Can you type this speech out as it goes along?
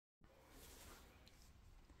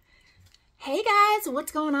Hey guys,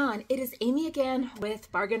 what's going on? It is Amy again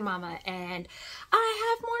with Bargain Mama, and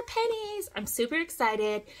I have more pennies. I'm super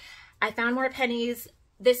excited. I found more pennies.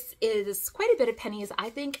 This is quite a bit of pennies. I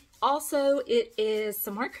think also it is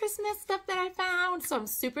some more Christmas stuff that I found, so I'm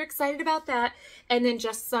super excited about that. And then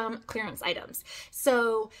just some clearance items.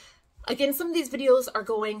 So again, some of these videos are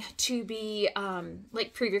going to be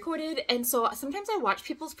like pre-recorded, and so sometimes I watch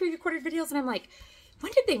people's pre-recorded videos and I'm like,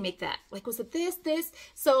 when did they make that? Like, was it this?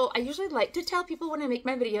 So I usually like to tell people when I make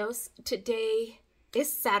my videos. Today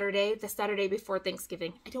is Saturday, the Saturday before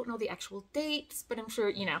Thanksgiving. I don't know the actual dates, but I'm sure,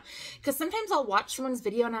 you know, because sometimes I'll watch someone's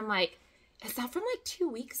video and I'm like, is that from like 2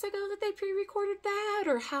 weeks ago that they pre-recorded that,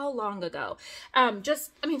 or how long ago? I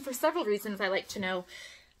mean, for several reasons I like to know.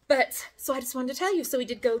 But, so I just wanted to tell you. So we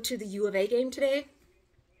did go to the U of A game today.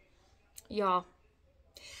 Y'all,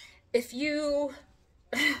 if you...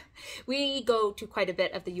 we go to quite a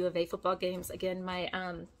bit of the U of A football games. Again, my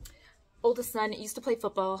oldest son used to play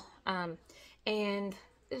football, and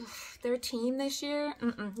their team this year,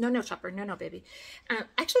 no, Chopper, no, baby.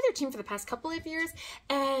 Actually, their team for the past couple of years,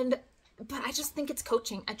 but I just think it's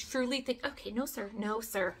coaching. I truly think, okay, no, sir.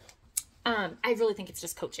 I really think it's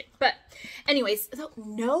just coaching. But anyways,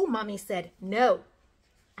 no, mommy said no.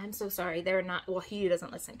 I'm so sorry. They're not, well, he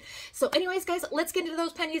doesn't listen. So anyways, guys, let's get into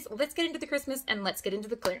those pennies. Let's get into the Christmas and let's get into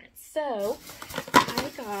the clearance. So I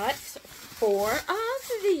got 4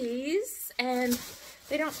 of these, and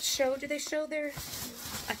they don't show, do they show their,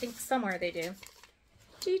 I think somewhere they do.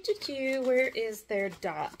 Where is their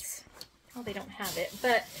dot? Oh, they don't have it,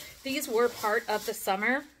 but these were part of the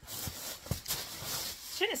summer. I'm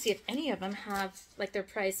trying to see if any of them have like their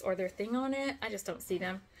price or their thing on it. I just don't see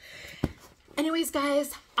them. Anyways,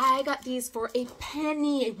 guys, I got these for a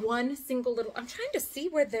penny, one single little, I'm trying to see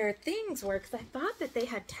where their things were because I thought that they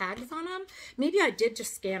had tags on them. Maybe I did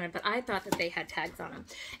just scan it, but I thought that they had tags on them.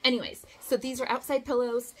 Anyways, so these are outside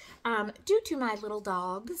pillows. Due to my little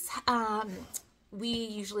dogs, we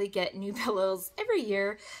usually get new pillows every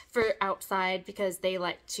year for outside because they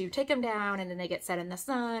like to take them down and then they get set in the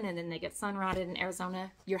sun and then they get sun rotted. In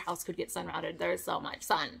Arizona, your house could get sun rotted. There's so much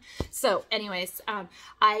sun. So anyways,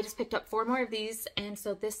 I just picked up 4 more of these, and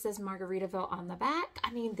so this says Margaritaville on the back.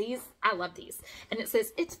 I mean, I love these. And it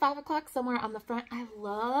says it's 5 o'clock somewhere on the front. I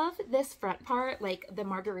love this front part, like the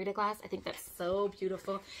margarita glass. I think that's so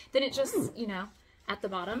beautiful. Then it just, you know, at the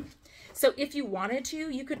bottom. So if you wanted to,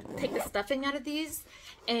 you could take the stuffing out of these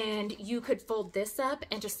and you could fold this up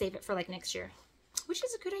and just save it for like next year, which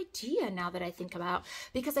is a good idea now that I think about,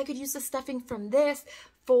 because I could use the stuffing from this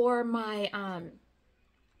for my,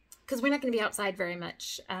 because we're not going to be outside very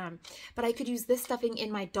much, but I could use this stuffing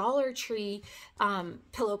in my Dollar Tree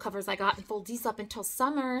pillow covers I got and fold these up until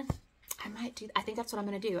summer. I think that's what I'm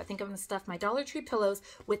going to do. I think I'm going to stuff my Dollar Tree pillows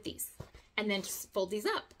with these and then just fold these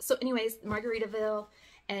up. So anyways, Margaritaville,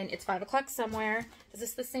 and it's 5 o'clock somewhere. Is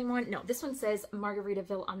this the same one? No, this one says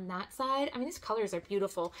Margaritaville on that side. I mean, these colors are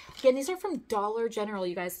beautiful. Again, these are from Dollar General,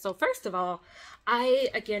 you guys. So first of all,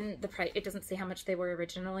 again, the price, it doesn't say how much they were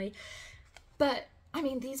originally, but I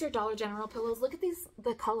mean, these are Dollar General pillows. Look at these,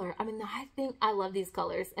 the color. I mean, I think I love these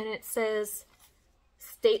colors. And it says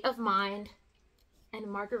State of Mind and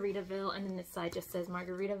Margaritaville, and then this side just says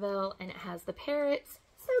Margaritaville, and it has the parrots.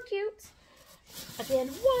 So cute. Again,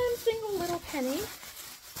 one single little penny.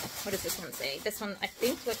 What does this one say? This one, I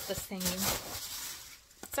think, looks the same.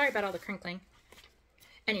 Sorry about all the crinkling.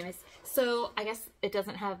 Anyways, so I guess it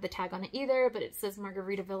doesn't have the tag on it either, but it says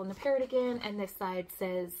Margaritaville and the parrot again, and this side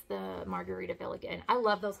says the Margaritaville again. I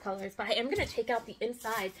love those colors, but I am going to take out the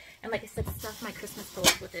inside and, like I said, stuff my Christmas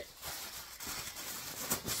pillows with it.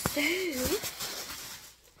 So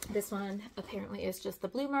this one apparently is just the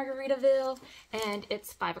blue Margaritaville, and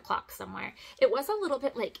it's 5 o'clock somewhere. It was a little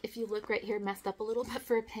bit, like, if you look right here, messed up a little bit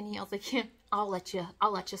for a penny. I was like, yeah, I'll let you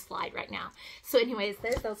slide right now. So anyways,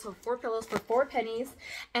 there's those 4 pillows for 4 pennies,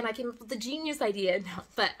 and I came up with the genius idea. No,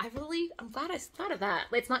 but I'm glad I thought of that.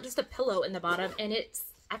 It's not just a pillow in the bottom, and it's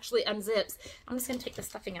actually unzips. I'm just gonna take the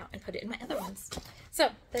stuffing out and put it in my other ones.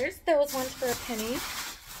 So there's those ones for a penny.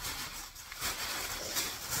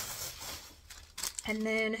 And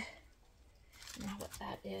then, I don't know what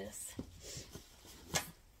that is.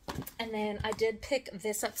 And then I did pick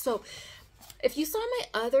this up. So if you saw my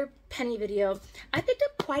other penny video, I picked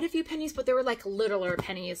up quite a few pennies, but they were like littler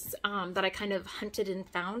pennies that I kind of hunted and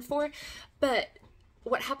found for. But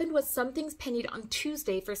what happened was some things pennied on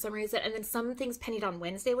Tuesday for some reason, and then some things pennied on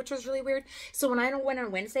Wednesday, which was really weird. So when I went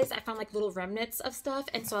on Wednesdays, I found like little remnants of stuff,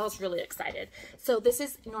 and so I was really excited. So this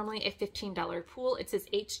is normally a $15 pool. It says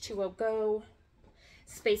H2O Go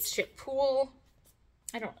Spaceship Pool.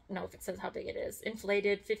 I don't know if it says how big it is.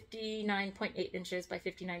 Inflated, 59.8 inches by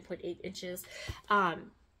 59.8 inches.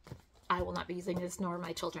 I will not be using this, nor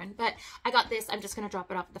my children. But I got this. I'm just going to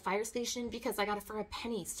drop it off at the fire station because I got it for a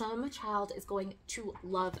penny. Some child is going to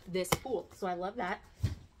love this pool. So I love that.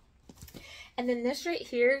 And then this right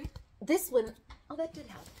here, this one, oh, that did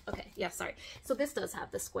have, okay, yeah, sorry. So this does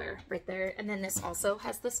have the square right there. And then this also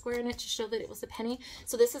has the square in it to show that it was a penny.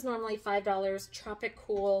 So this is normally $5. Tropic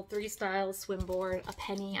Cool, 3 styles, swim board, a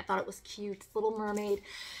penny. I thought it was cute. Little Mermaid.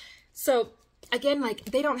 So again, like,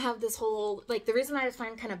 they don't have this whole, like, the reason I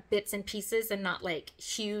find kind of bits and pieces and not like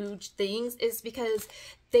huge things is because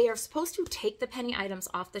they are supposed to take the penny items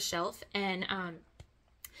off the shelf. And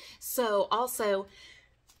so also,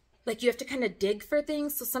 like, you have to kind of dig for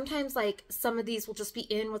things. So sometimes, like, some of these will just be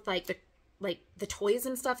in with like the toys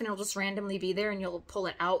and stuff, and it'll just randomly be there and you'll pull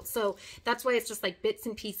it out. So that's why it's just like bits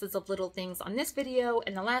and pieces of little things on this video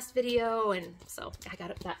and the last video. And so I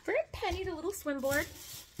got that for a penny, the little swim board.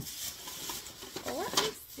 Let me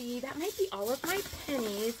see, that might be all of my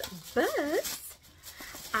pennies, but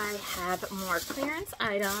I have more clearance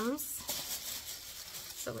items.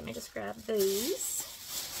 So let me just grab these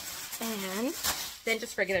and then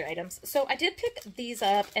just regular items. So I did pick these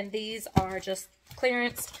up, and these are just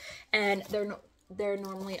clearance, and they're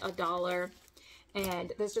normally $1.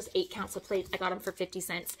 And there's just 8 counts of plates. I got them for 50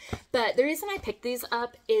 cents. But the reason I picked these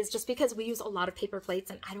up is just because we use a lot of paper plates,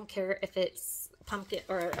 and I don't care if it's pumpkin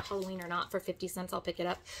or Halloween or not. For 50 cents, I'll pick it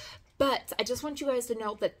up. But I just want you guys to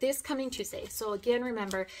know that this coming Tuesday, so again,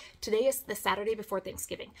 remember, today is the Saturday before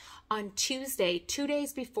Thanksgiving. On Tuesday, 2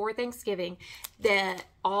 days before Thanksgiving,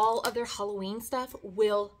 all of their Halloween stuff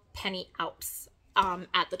will penny out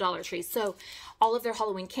at the Dollar Tree. So all of their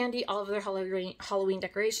Halloween candy, all of their Halloween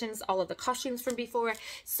decorations, all of the costumes from before.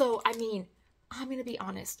 So, I mean, I'm going to be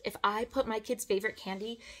honest. If I put my kid's favorite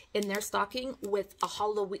candy in their stocking with a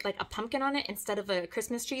Halloween, like a pumpkin on it instead of a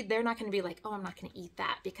Christmas tree, they're not going to be like, oh, I'm not going to eat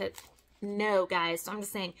that, because no, guys. So I'm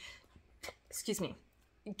just saying, excuse me,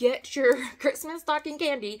 get your Christmas stocking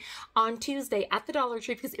candy on Tuesday at the Dollar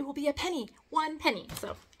Tree, because it will be a penny, 1 penny.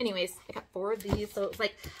 So anyways, I got 4 of these. So it's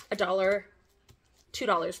like $1,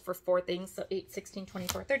 $2 for 4 things. So 8, 16,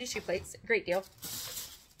 24, 32 plates. Great deal.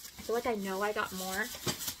 I feel like I know I got more.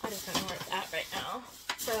 I just don't know where it's at right now.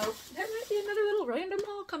 So there might be another little random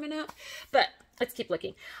haul coming up. But let's keep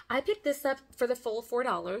looking. I picked this up for the full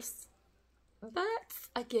 $4. But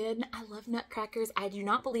again, I love nutcrackers. I do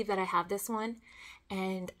not believe that I have this one.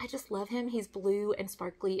 And I just love him. He's blue and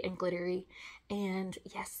sparkly and glittery. And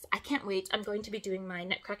yes, I can't wait. I'm going to be doing my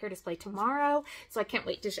nutcracker display tomorrow. So I can't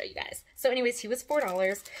wait to show you guys. So anyways, he was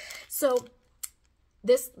 $4. So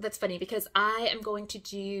that's funny because I am going to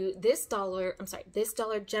do this Dollar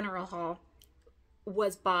General haul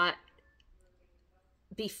was bought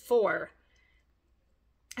before,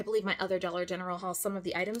 I believe, my other Dollar General haul, some of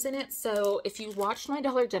the items in it. So if you watched my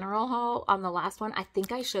Dollar General haul on the last one, I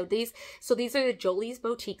think I showed these. So these are the Jolie's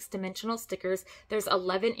Boutiques dimensional stickers. There's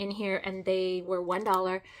 11 in here and they were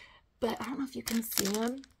 $1. But I don't know if you can see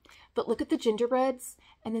them, but look at the gingerbreads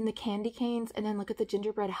and then the candy canes, and then look at the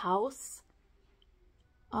gingerbread house.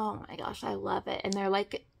 Oh my gosh, I love it. And they're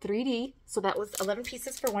like 3D. So that was 11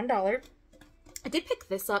 pieces for $1. I did pick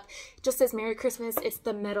this up. It just says Merry Christmas. It's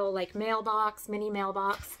the metal like mailbox, mini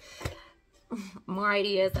mailbox. More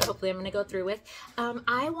ideas that hopefully I'm going to go through with.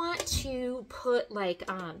 I want to put like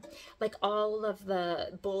all of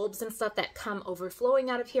the bulbs and stuff that come overflowing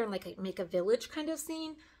out of here and like make a village kind of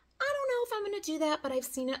scene. I don't know if I'm going to do that, but I've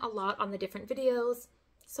seen it a lot on the different videos.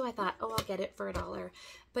 So I thought, oh, I'll get it for $1.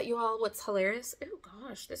 But you all, what's hilarious? Oh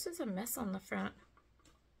gosh, this is a mess on the front.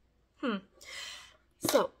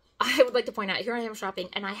 So I would like to point out, here I am shopping,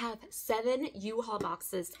 and I have 7 U-Haul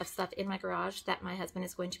boxes of stuff in my garage that my husband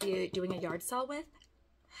is going to be doing a yard sale with.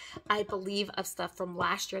 I believe of stuff from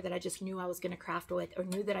last year that I just knew I was going to craft with, or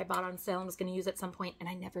knew that I bought on sale and was going to use at some point, and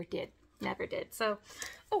I never did. Never did. So,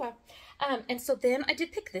 oh well. And so then I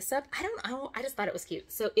did pick this up. I don't know. I just thought it was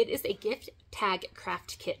cute. So it is a gift tag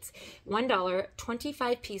craft kit. $1,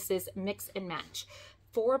 25 pieces, mix and match.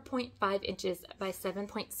 4.5 inches by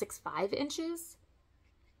 7.65 inches.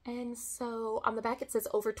 And so on the back it says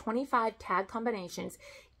over 25 tag combinations.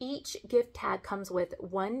 Each gift tag comes with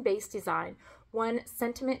 1 base design, 1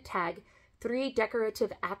 sentiment tag, 3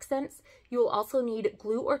 decorative accents. You will also need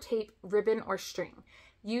glue or tape, ribbon, or string.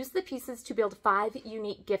 Use the pieces to build 5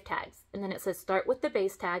 unique gift tags. And then it says start with the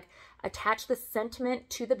base tag, attach the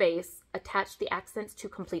sentiment to the base, attach the accents to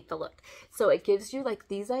complete the look. So it gives you like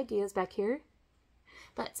these ideas back here.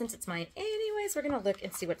 But since it's mine anyways, we're going to look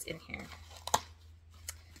and see what's in here.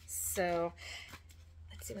 So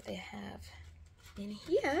let's see what they have in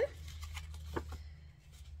here.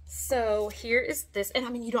 So here is this, and I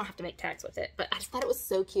mean, you don't have to make tags with it, but I just thought it was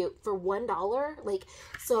so cute for $1. Like,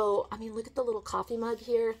 so, I mean, look at the little coffee mug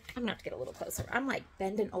here. I'm gonna have to get a little closer. I'm like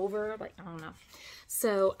bending over, like, I don't know.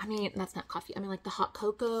 So, I mean, that's not coffee. I mean, like the hot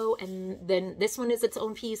cocoa, and then this one is its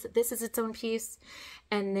own piece. This is its own piece.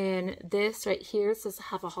 And then this right here says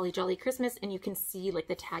have a holly jolly Christmas, and you can see like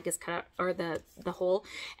the tag is cut out, or the hole.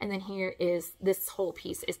 And then here is this whole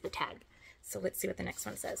piece is the tag. So let's see what the next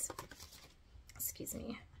one says. Excuse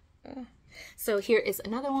me. So here is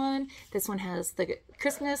another one. This one has the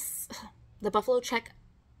Christmas, the buffalo check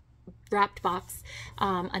wrapped box,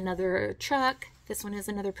 another truck. This one is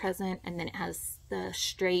another present, and then it has the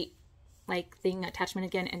straight like thing attachment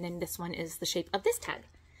again, and then this one is the shape of this tag.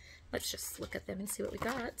 Let's just look at them and see what we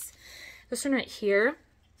got. This one right here,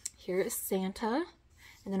 here is Santa,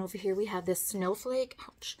 and then over here we have this snowflake,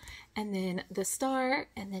 ouch, and then the star,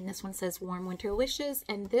 and then this one says warm winter wishes,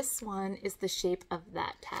 and this one is the shape of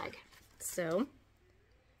that tag. So,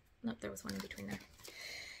 nope, there was one in between there.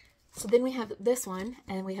 So then we have this one,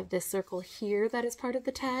 and we have this circle here that is part of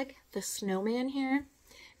the tag, the snowman here,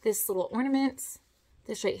 this little ornament,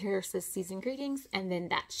 this right here says season greetings, and then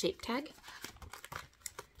that shape tag.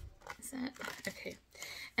 Is that, okay.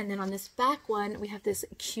 And then on this back one, we have this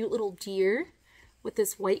cute little deer with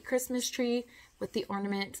this white Christmas tree with the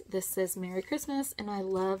ornament. This says Merry Christmas, and I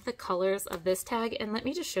love the colors of this tag. And let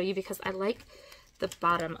me just show you, because I like the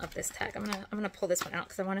bottom of this tag. I'm gonna pull this one out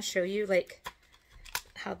because I want to show you like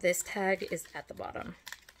how this tag is at the bottom.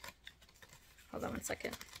 Hold on one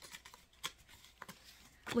second.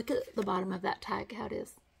 Look at the bottom of that tag, how it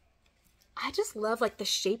is. I just love like the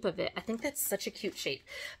shape of it. I think that's such a cute shape.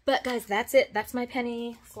 But guys, that's it. That's my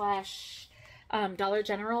penny slash Dollar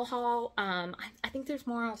General haul. I think there's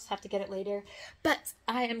more. I'll just have to get it later. But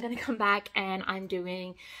I am gonna come back and I'm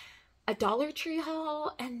doing a Dollar Tree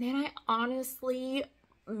haul, and then I honestly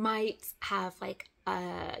might have like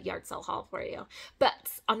a yard sale haul for you. But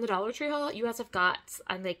on the Dollar Tree haul, you guys have got,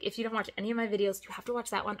 I'm like, if you don't watch any of my videos, you have to watch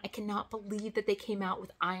that one. I cannot believe that they came out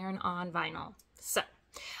with iron-on vinyl. So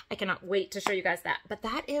I cannot wait to show you guys that. But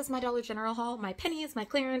that is my Dollar General haul, my pennies, my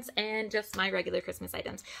clearance, and just my regular Christmas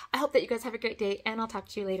items. I hope that you guys have a great day, and I'll talk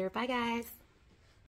to you later. Bye, guys.